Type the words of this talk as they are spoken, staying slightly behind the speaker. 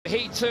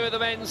to the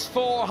men's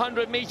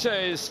 400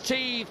 meters,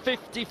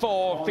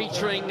 T54,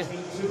 featuring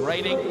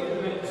reigning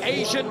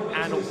Asian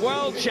and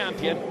world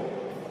champion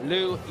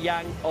Lu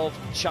Yang of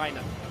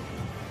China.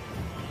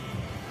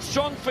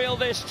 Strong field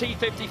this,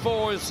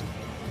 T54's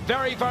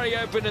very, very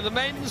open in the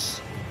men's.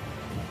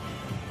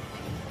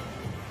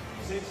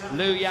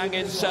 Lu Yang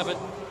in 7,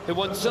 who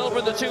won silver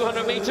in the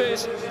 200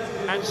 meters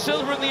and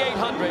silver in the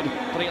 800,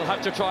 but he'll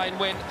have to try and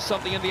win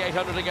something in the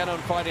 800 again on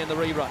Friday in the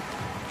rerun.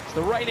 It's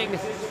the reigning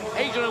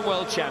Asian and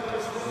world champion,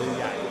 Lu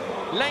Yang.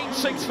 Lane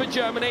 6 for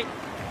Germany,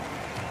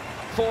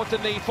 4th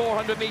in the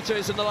 400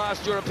 meters in the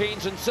last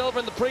Europeans, and silver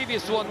in the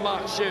previous one,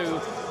 Marc.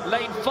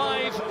 Lane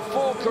 5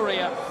 for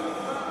Korea,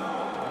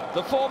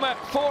 the former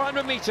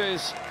 400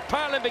 meters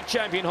Paralympic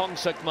champion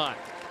Sukman.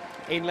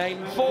 In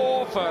lane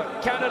 4 for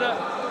Canada,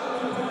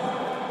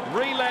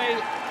 relay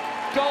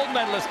gold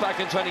medalist back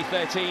in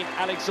 2013,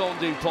 Alexandre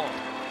DUPONT.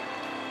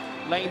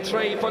 Lane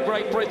 3 for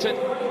Great Britain,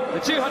 the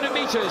 200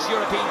 meters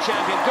European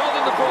champion, gold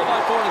in the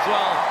 4x4 as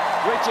well,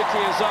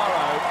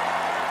 CHIASSARO.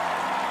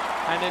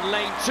 And in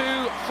lane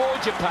 2 for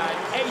Japan,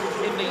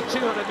 8th in the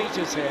 200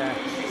 meters here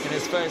in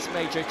his first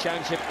major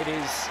championship, it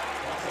is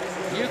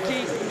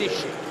Yuki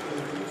NISHI.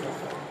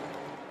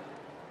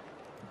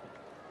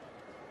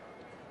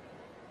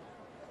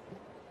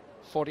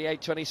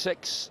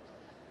 .48.26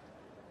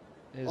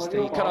 is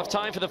the cut-off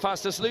time for the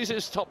fastest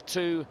losers, top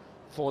 2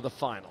 for the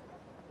final.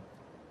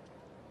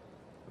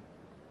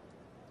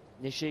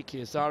 NISHI,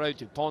 CHIASSARO,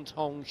 DUPONT,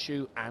 Hong,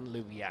 SCHUH and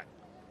Lu Yang.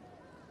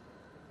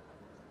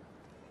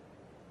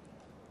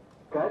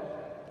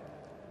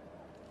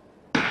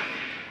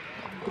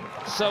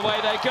 So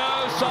away they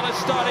go, solid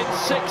start in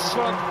 6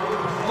 from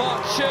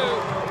Marc.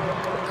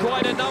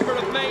 Quite a number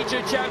of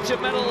major championship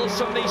medals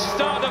from the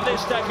start of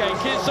this decade.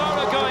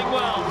 CHIASSARO going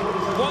well,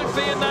 won't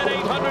be in that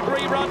 800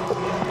 rerun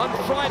on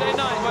Friday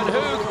night when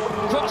Hoog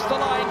crossed the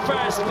line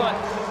first, but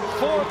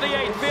 4 of the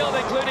 8 field,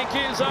 including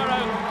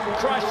CHIASSARO,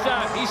 crashed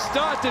out. He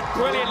started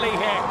brilliantly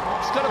here.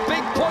 He's got a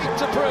big point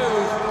to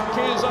prove.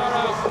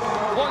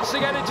 CHIASSARO wants to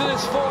get into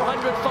this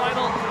 400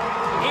 final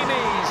in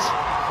ease.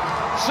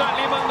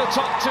 Certainly among the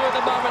top 2 at the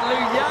moment. Lu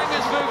Yang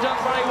has moved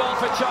up very well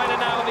for China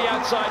now on the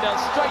outside.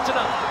 They'll straighten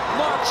up.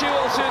 Marc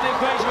also in the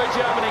equation with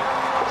Germany.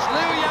 It's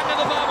Lu Yang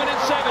at the moment in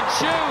 7.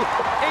 SCHUH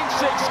in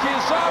 6.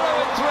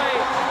 CHIASSARO in 3.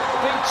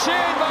 Being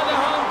cheered by the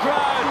home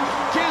crowd.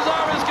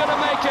 CHIASSARO's going to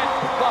make it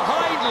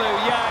behind Lu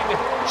Yang.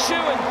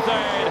 SCHUH in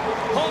 3rd.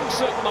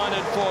 Sukman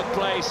in 4th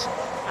place.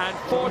 And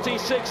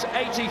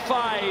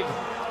 46.85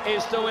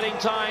 is the winning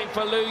time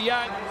for Lu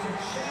Yang,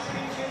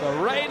 the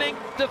reigning,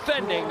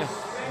 defending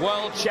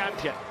world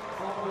champion.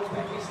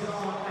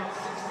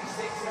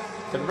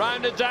 Been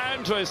rounded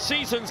down to his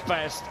season's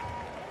best.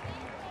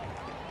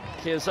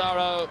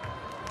 CHIASSARO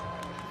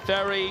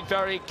very,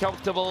 very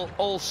comfortable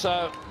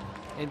also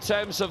in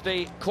terms of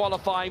the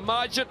qualifying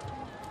margin.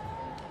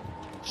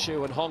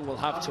 SCHUH and Hong will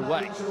have to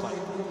wait. But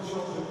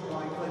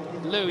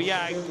Lu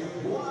Yang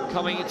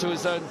coming into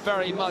his own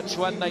very much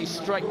when they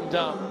straightened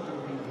up.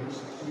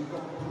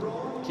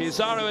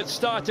 CHIASSARO had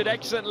started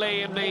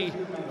excellently in the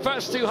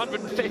first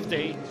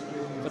 250,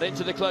 but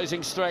into the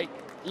closing straight,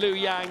 Lu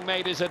Yang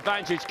made his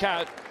advantage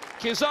count.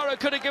 CHIASSARO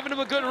could have given him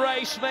a good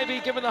race,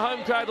 maybe given the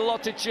home crowd a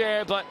lot to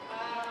cheer, but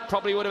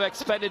probably would have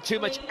expended too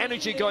much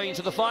energy going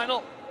into the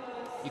final.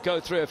 You go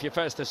through if you're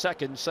first or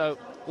second, so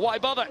why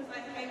bother?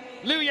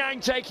 Lu Yang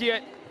taking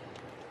it,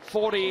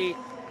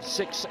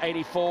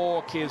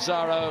 46.84.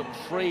 CHIASSARO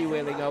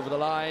freewheeling over the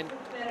line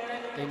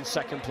in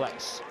 2nd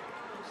place.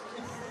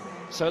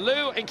 So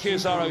Lu and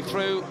CHIASSARO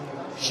through.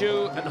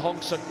 SCHUH and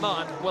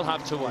Sukman will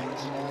have to wait.